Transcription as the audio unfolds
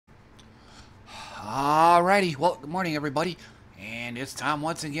Alrighty, well, good morning, everybody. And it's time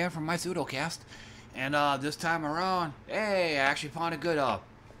once again for my Pseudocast. And this time around, hey, I actually found a good, a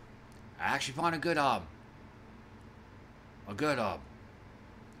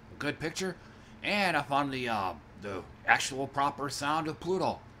good picture. And I found the actual proper sound of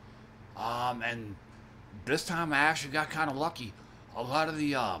Pluto. And this time I actually got kind of lucky. A lot of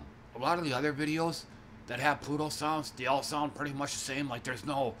the other videos that have Pluto sounds, they all sound pretty much the same. Like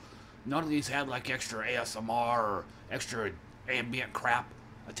none of these had like extra ASMR or extra ambient crap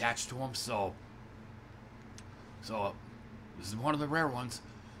attached to them. So this is one of the rare ones.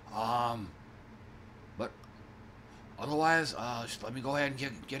 But otherwise, just let me go ahead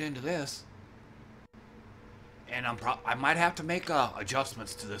and get into this. And I might have to make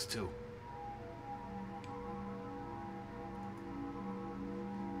adjustments to this too.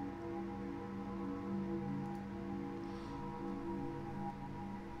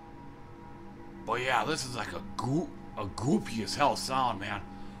 But yeah, this is like a goopy as hell sound, man.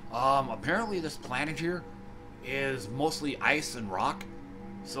 Apparently this planet here is mostly ice and rock.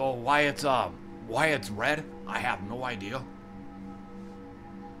 So why it's red, I have no idea.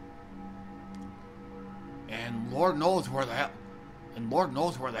 And Lord knows where the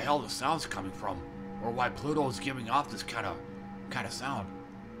hell the sound's coming from, or why Pluto is giving off this kind of sound.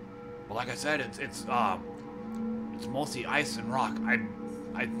 But like I said, it's mostly ice and rock.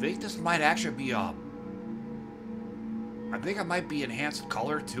 I think this might actually be I think it might be enhanced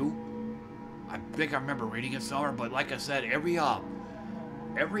color too. I think I remember reading it somewhere, but like I said, every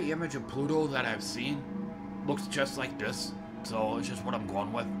image of Pluto that I've seen looks just like this, so it's just what I'm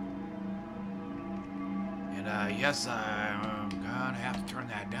going with. And yes, I'm gonna have to turn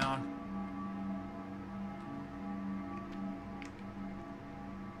that down.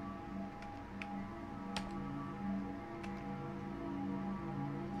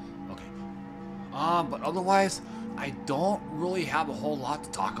 But otherwise, I don't really have a whole lot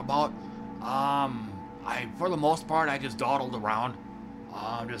to talk about. For the most part, I just dawdled around.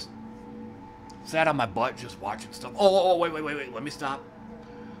 Just sat on my butt, just watching stuff. Oh, wait, let me stop.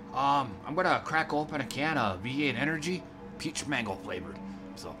 I'm gonna crack open a can of V8 Energy, peach mango flavored.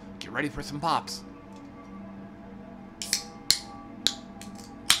 So, get ready for some pops.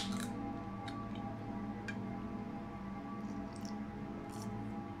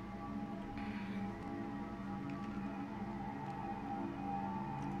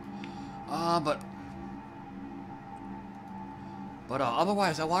 But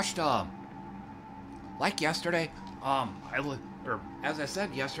otherwise, I watched, like yesterday, as I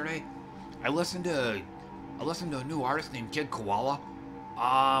said yesterday, I listened to a new artist named Kid Koala.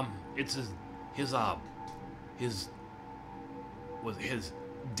 It's his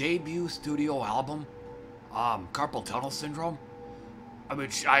debut studio album, Carpal Tunnel Syndrome,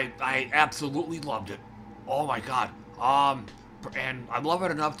 which I absolutely loved it. Oh my god. And I love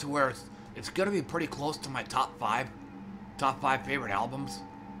it enough to where it's gonna be pretty close to my top five favorite albums.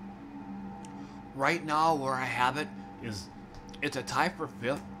 Right now, where I have it is, it's a tie for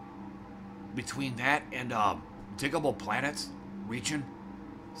fifth between that and Diggable Planets, Reaching.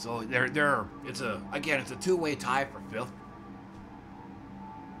 So it's a two-way tie for fifth.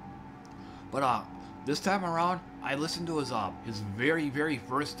 But this time around, I listened to his very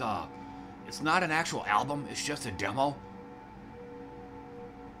first. It's not an actual album; it's just a demo.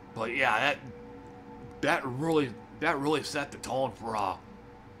 But yeah, that really set the tone for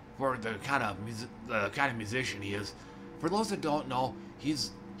the kind of musician he is. For those that don't know,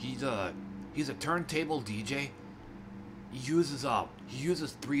 he's a turntable DJ. He uses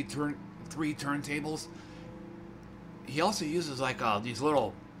three turntables. He also uses like these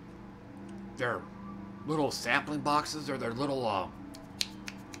little sampling boxes, or their little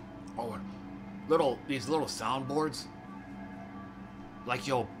soundboards. Like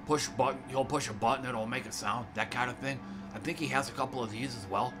he'll push a button, it'll make a sound, that kind of thing. I think he has a couple of these as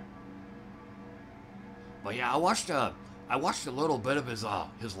well. But yeah, I watched a little bit of his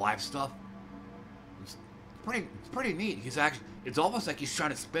live stuff. It's pretty neat. It's almost like he's trying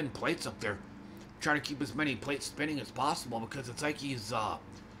to spin plates up there, trying to keep as many plates spinning as possible, because it's like he's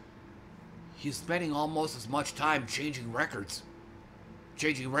spending almost as much time changing records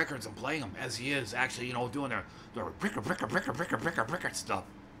and playing them as he is actually, doing their bricker stuff.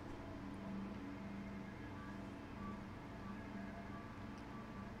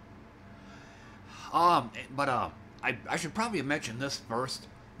 I should probably mention this first,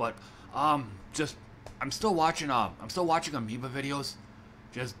 but I'm still watching Amoeba videos,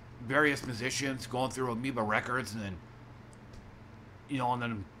 just various musicians going through Amoeba records, and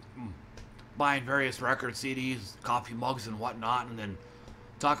then buying various record CDs, coffee mugs and whatnot, and then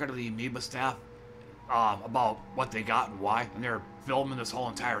talking to the Amoeba staff about what they got and why, and they're filming this whole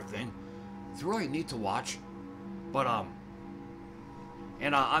entire thing. It's really neat to watch. But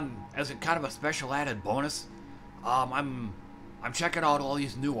and I'm as a kind of a special added bonus, I'm checking out all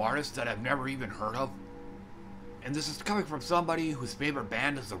these new artists that I've never even heard of, and this is coming from somebody whose favorite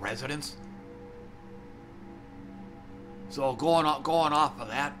band is The Residents. So going off of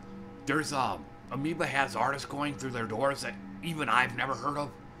that, there's Amoeba has artists going through their doors that even I've never heard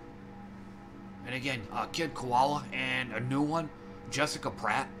of. And again, Kid Koala and a new one, Jessica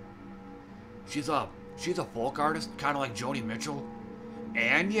Pratt. She's a folk artist, kind of like Joni Mitchell.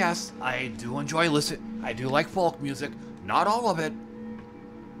 And yes, I do enjoy I do like folk music. Not all of it.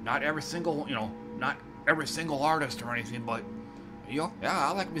 Not every single, not every single artist or anything, but, yeah,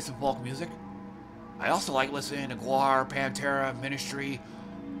 I like me some folk music. I also like listening to Guar, Pantera, Ministry,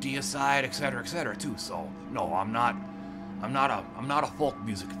 Deicide, etc., too. So, no, I'm not a folk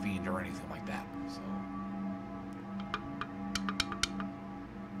music fiend or anything like that. So.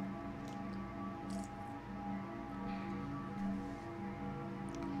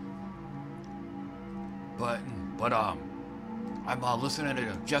 But I'm listening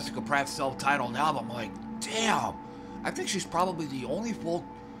to Jessica Pratt's self-titled album. I'm like, damn, I think she's probably the only folk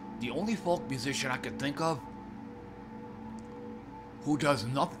musician I could think of who does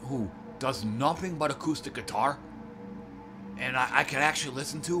nothing but acoustic guitar, and I could actually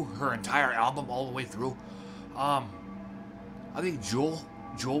listen to her entire album all the way through. I think Jewel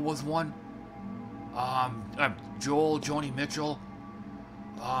was one. Joel, Joni Mitchell.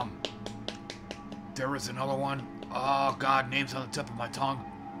 There was another one. Oh God, name's on the tip of my tongue.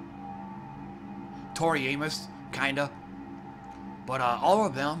 Tori Amos, kinda. But all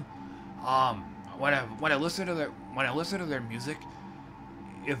of them, when I listen to their music,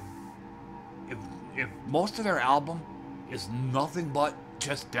 if most of their album is nothing but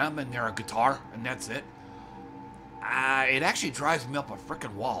just them and their guitar and that's it, it actually drives me up a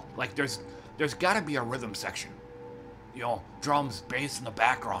freaking wall. Like there's got to be a rhythm section, drums, bass in the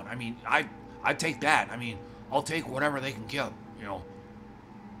background. I mean, I take that. I mean, I'll take whatever they can give,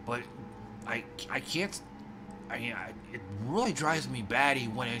 But I can't. I mean, it really drives me batty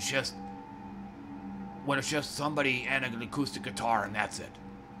when it's just somebody and an acoustic guitar and that's it.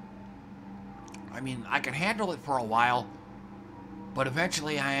 I mean, I can handle it for a while, but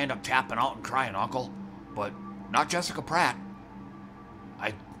eventually I end up tapping out and crying uncle. But not Jessica Pratt.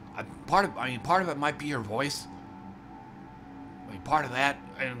 Part of it might be her voice. I mean, part of that,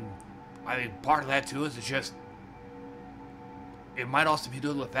 and I think part of that too is it might also be due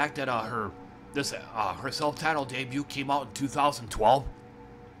to the fact that her self-titled debut came out in 2012,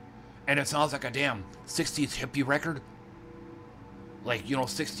 and it sounds like a damn 60s hippie record, like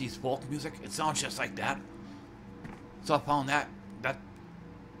 60s folk music. It sounds just like that. So I found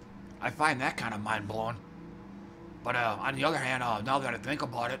I find that kind of mind-blowing. But on the other hand, now that I think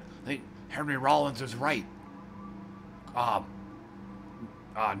about it, I think Henry Rollins is right.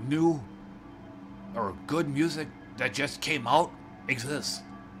 New or good music that just came out exists.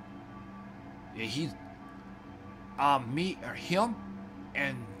 Yeah, him,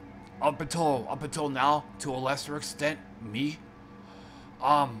 and up until now, to a lesser extent, me.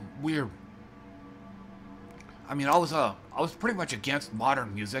 I was pretty much against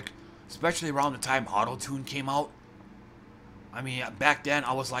modern music, especially around the time Auto-Tune came out. I mean, back then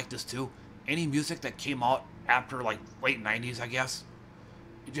I was like this too. Any music that came out after like late 90s, I guess,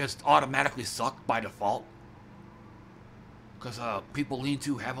 it just automatically sucked by default. Because people lean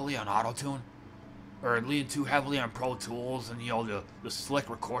too heavily on Auto-Tune, or lean too heavily on Pro Tools and the slick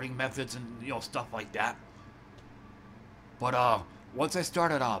recording methods and stuff like that. But once I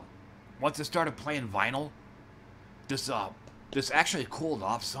started playing vinyl, this actually cooled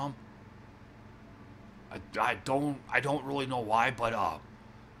off some. I don't really know why, but I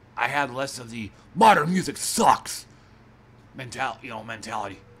had less of the modern music sucks mentality.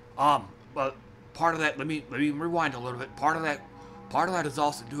 But part of that, let me rewind a little bit. Part of that is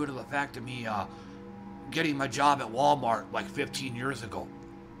also due to the fact of me getting my job at Walmart like 15 years ago,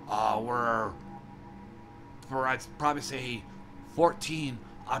 where I'd probably say 14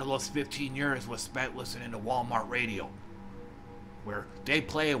 out of those 15 years was spent listening to Walmart radio, where they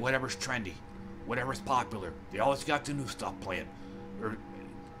play whatever's trendy, whatever's popular. They always got the new stuff playing, or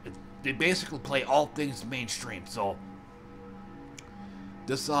they basically play all things mainstream. So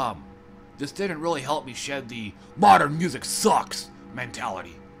this didn't really help me shed the modern music sucks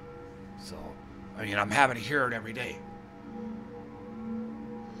mentality. So I mean, I'm having to hear it every day.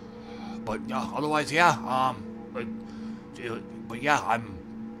 But otherwise, yeah. But yeah, I'm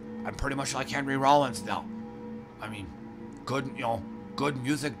pretty much like Henry Rollins now. I mean, good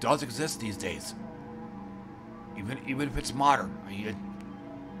music does exist these days. even if it's modern. I mean,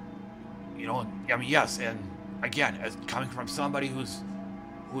 yes, and again, as coming from somebody who's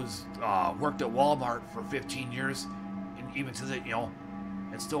worked at Walmart for 15 years, and even to the,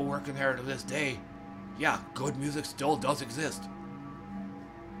 and still working there to this day, yeah, good music still does exist.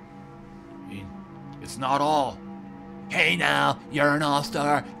 I mean, it's not all, hey now, you're an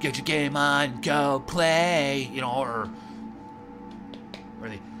all-star, get your game on, go play, or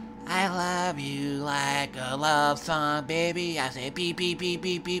the, I love you like a love song, baby, I say beep, beep, beep,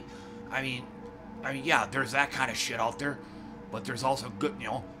 beep, beep. I mean, yeah, there's that kind of shit out there, but there's also good,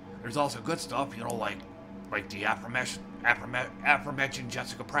 there's also good stuff, like the aforementioned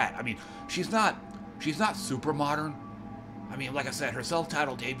Jessica Pratt. I mean, she's not super modern. I mean, like I said, her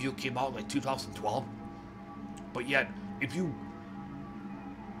self-titled debut came out like 2012. But yet, if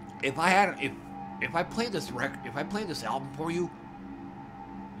I played this album for you,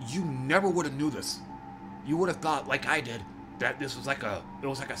 you never would have knew this. You would have thought, like I did, that this was like a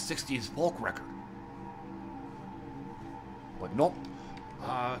 60s folk record. But nope.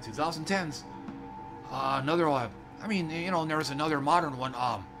 2010s. Another one. I mean, there was another modern one.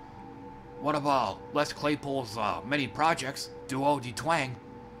 One of Les Claypool's many projects, Duo de Twang.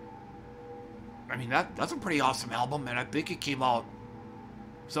 I mean, that's a pretty awesome album, and I think it came out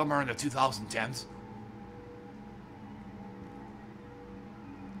somewhere in the 2010s.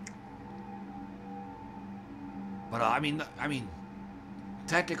 But I mean,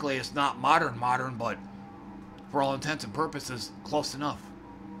 technically it's not modern, but for all intents and purposes, close enough.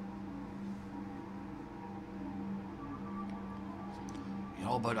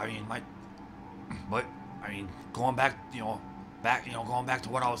 But I mean, going back, going back to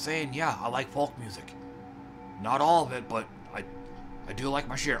what I was saying, yeah, I like folk music. Not all of it, but I do like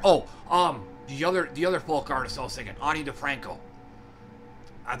my share. Oh, the other folk artist I was thinking, Ani DeFranco.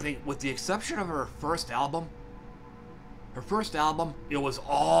 I think, with the exception of her first album, it was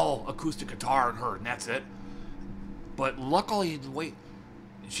all acoustic guitar and her, and that's it. But luckily, the way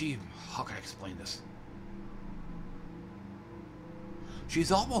how can I explain this?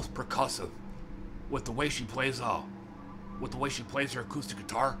 She's almost percussive with the way she plays her acoustic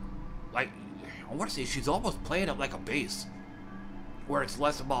guitar. Like, I want to say she's almost playing it like a bass, where it's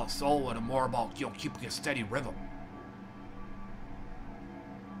less about solo and more about, keeping a steady rhythm.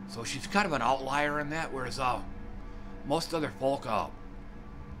 So she's kind of an outlier in that, whereas most other folk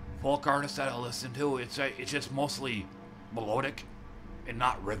artists that I listen to, it's just mostly melodic and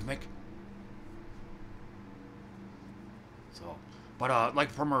not rhythmic. So, but like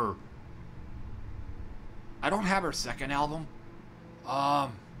from her, I don't have her second album.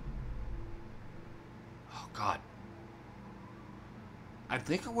 Oh God, I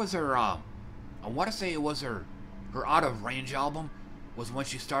think it was her. I want to say it was her Out of Range album was when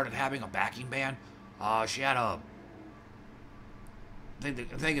she started having a backing band. She had a. I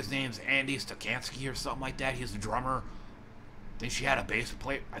think his name's Andy Stakansky or something like that. He's the drummer. I think she had a bass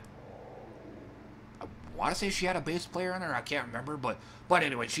player. I want to say she had a bass player in there. I can't remember, but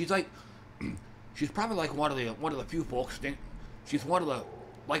anyway, she's like, she's probably like one of the few folks. She's one of the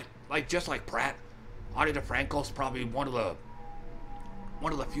like just like Pratt. Ani DeFranco's probably one of the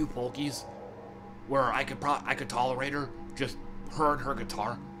few folkies where I could tolerate her, just her and her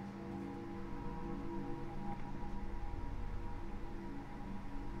guitar.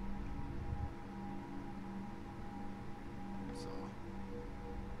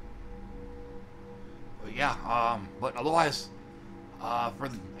 Yeah, but otherwise,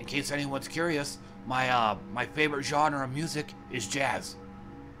 in case anyone's curious, my favorite genre of music is jazz.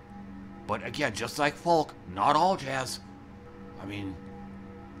 But again, just like folk, not all jazz. I mean,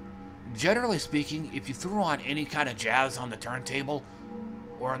 generally speaking, if you threw on any kind of jazz on the turntable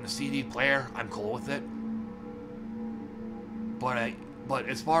or on the CD player, I'm cool with it. But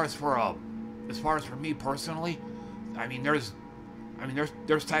as far as for me personally, there's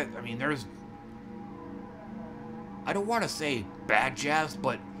I don't want to say bad jazz,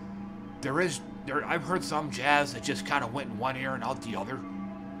 but I've heard some jazz that just kind of went in one ear and out the other.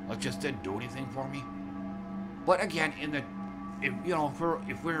 Like, just didn't do anything for me. But again, if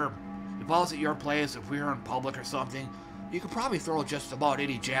I was at your place, if we were in public or something, you could probably throw just about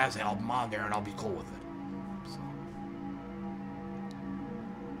any jazz album on there and I'll be cool with it. So.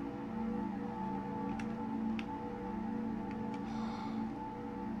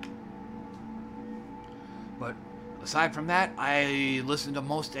 But aside from that, I listen to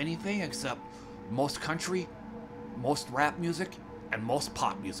most anything except most country, most rap music, and most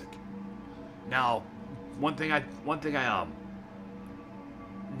pop music. Now, I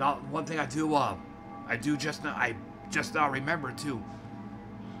just now remembered too.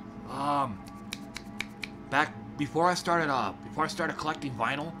 before I started collecting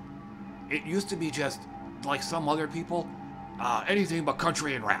vinyl, it used to be just like some other people, anything but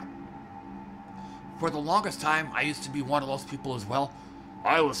country and rap. For the longest time, I used to be one of those people as well.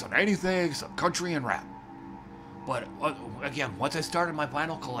 I listen to anything except country and rap. But again, once I started my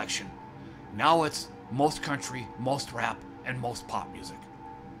vinyl collection, now it's most country, most rap, and most pop music.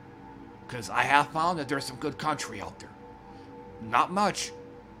 Because I have found that there's some good country out there. Not much,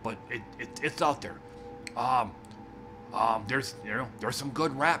 but it's out there. There's some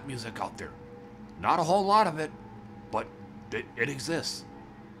good rap music out there. Not a whole lot of it, but it exists.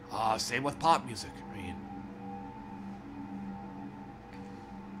 Same with pop music. I mean,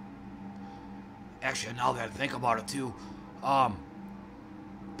 actually, now that I think about it too,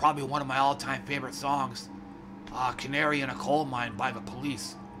 probably one of my all-time favorite songs, "Canary in a Coal Mine" by The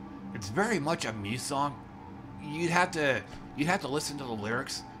Police. It's very much a me song. You'd have to listen to the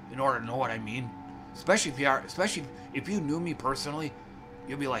lyrics in order to know what I mean. Especially if you knew me personally,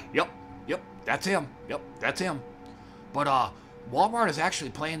 you'll be like, yep, that's him. Yep, that's him. But Walmart is actually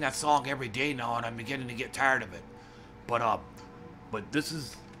playing that song every day now, and I'm beginning to get tired of it. But this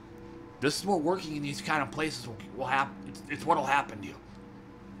is what working in these kind of places will happen. It's what'll happen to you.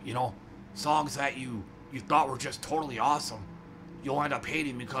 You know, songs that you thought were just totally awesome, you'll end up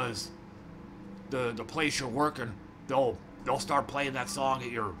hating because the place you're working, they'll start playing that song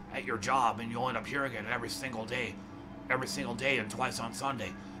at your job, and you'll end up hearing it every single day, and twice on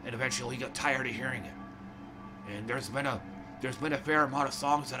Sunday, and eventually you get tired of hearing it. And there's been a fair amount of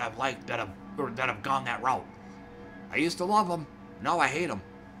songs that I've liked that have gone that route. I used to love them, now I hate them.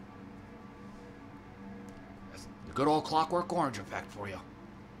 That's the good old Clockwork Orange effect for you.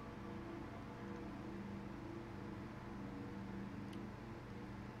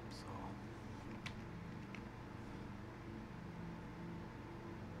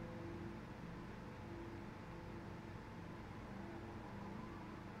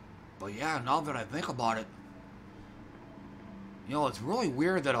 But yeah, now that I think about it, you know, it's really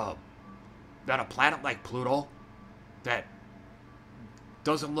weird that a planet like Pluto, that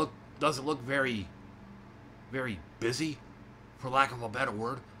doesn't look very busy, for lack of a better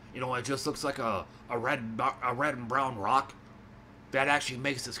word. You know, it just looks like a red and brown rock that actually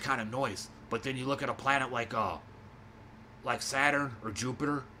makes this kind of noise. But then you look at a planet like Saturn or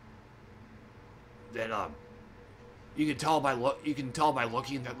Jupiter, that you can tell by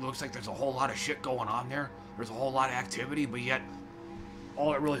looking that looks like there's a whole lot of shit going on there. There's a whole lot of activity, but yet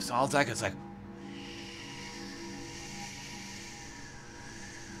all it really sounds like is like,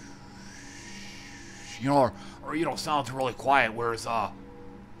 you know, or you know, sounds really quiet. Whereas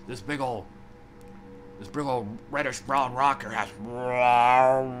this big old reddish brown rocker has,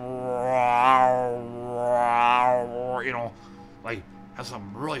 you know, like has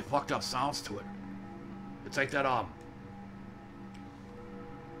some really fucked up sounds to it. It's like that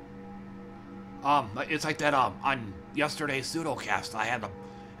it's like that on yesterday's Pseudocast, I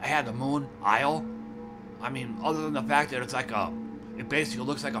had the moon Io. I mean, other than the fact that it's like it basically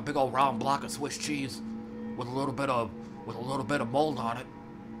looks like a big old round block of Swiss cheese with a little bit of mold on it.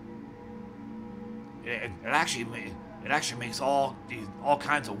 It actually makes all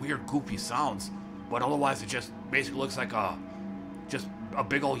kinds of weird, goofy sounds, but otherwise it just basically looks like just a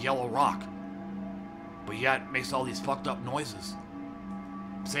big old yellow rock. But yet it makes all these fucked up noises.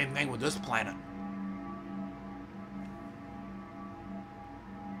 Same thing with this planet.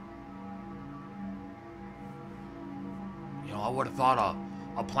 You know, I would have thought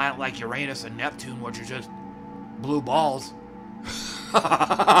a planet like Uranus and Neptune, which are just blue balls.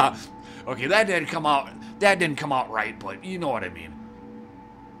 Okay, that didn't come out right, but you know what I mean.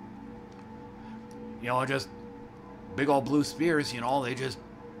 You know, just big old blue spheres, you know, they just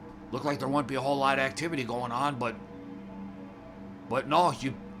look like there wouldn't be a whole lot of activity going on, but no,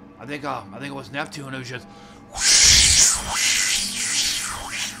 I think it was Neptune. It was just,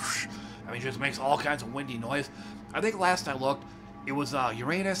 I mean, it just makes all kinds of windy noise. I think last I looked, it was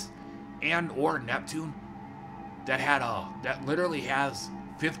Uranus and or Neptune that literally has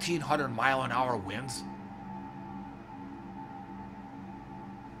 1,500 mile-an-hour winds.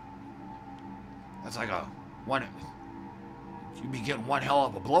 That's like you'd be getting one hell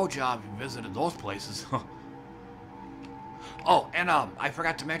of a blowjob if you visited those places. Oh, and I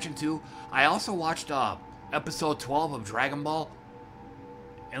forgot to mention too, I also watched episode 12 of Dragon Ball,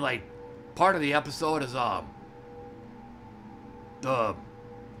 and like part of the episode is the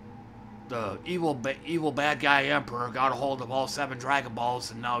evil bad guy Emperor got a hold of all 7 Dragon Balls,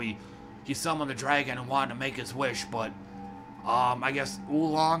 and now he summoned the dragon and wanted to make his wish, but I guess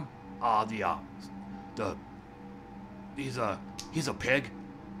Oolong, he's a pig,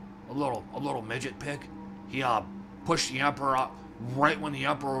 a little midget pig. push the Emperor up right when the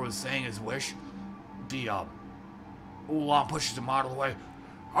Emperor was saying his wish. The Oolong pushes him out of the way.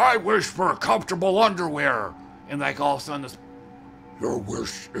 I wish for comfortable underwear. And like all of a sudden this, your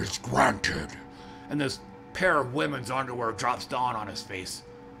wish is granted. And this pair of women's underwear drops down on his face.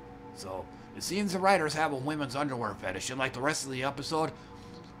 So it seems the writers have a women's underwear fetish. And like the rest of the episode,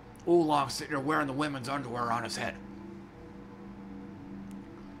 Oolong's sitting there wearing the women's underwear on his head.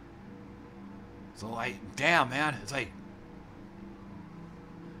 So like, damn man, it's like,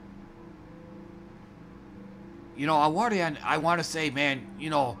 you know, I want to say, man, you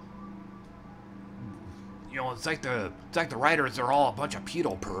know, it's like the writers are all a bunch of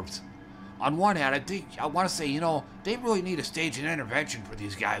pedo pervs. On one hand, I want to say, you know, they really need to stage an intervention for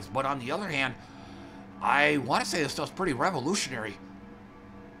these guys. But on the other hand, I want to say this stuff's pretty revolutionary.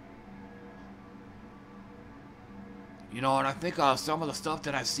 You know, and I think some of the stuff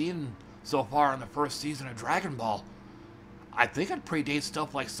that I've seen so far in the first season of Dragon Ball, I think it predates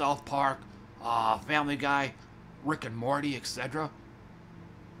stuff like South Park, Family Guy, Rick and Morty, etc.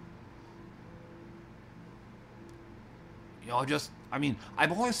 You know, I mean,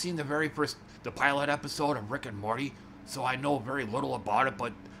 I've only seen the pilot episode of Rick and Morty, so I know very little about it,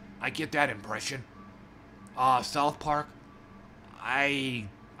 but I get that impression. South Park, I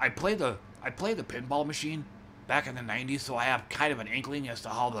played the pinball machine back in the 90s, so I have kind of an inkling as to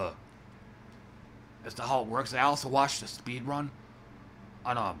how it works. I also watched the speed run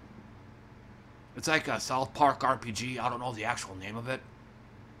on it's like a South Park RPG. I don't know the actual name of it.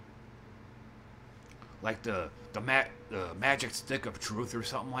 Like the magic stick of truth or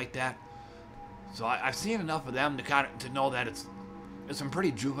something like that. So I've seen enough of them to know that it's some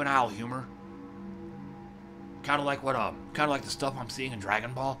pretty juvenile humor. Kind of like the stuff I'm seeing in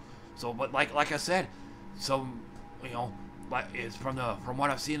Dragon Ball. So, but like I said, so you know, it's from what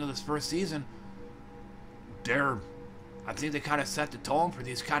I've seen of this first season. I think they kind of set the tone for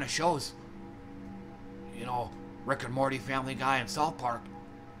these kind of shows. You know, Rick and Morty, Family Guy, and South Park.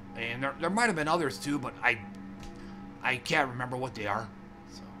 And there might have been others too, but I can't remember what they are.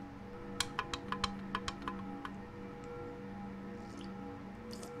 So.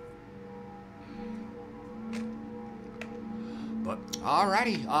 But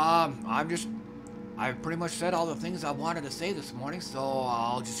alrighty, I've pretty much said all the things I wanted to say this morning, so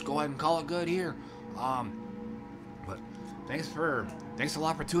I'll just go ahead and call it good here. But thanks a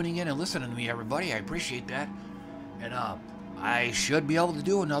lot for tuning in and listening to me, everybody. I appreciate that. And I should be able to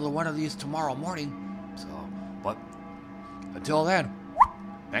do another one of these tomorrow morning. So, but until then,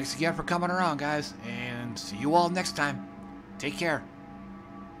 thanks again for coming around, guys, and see you all next time. Take care.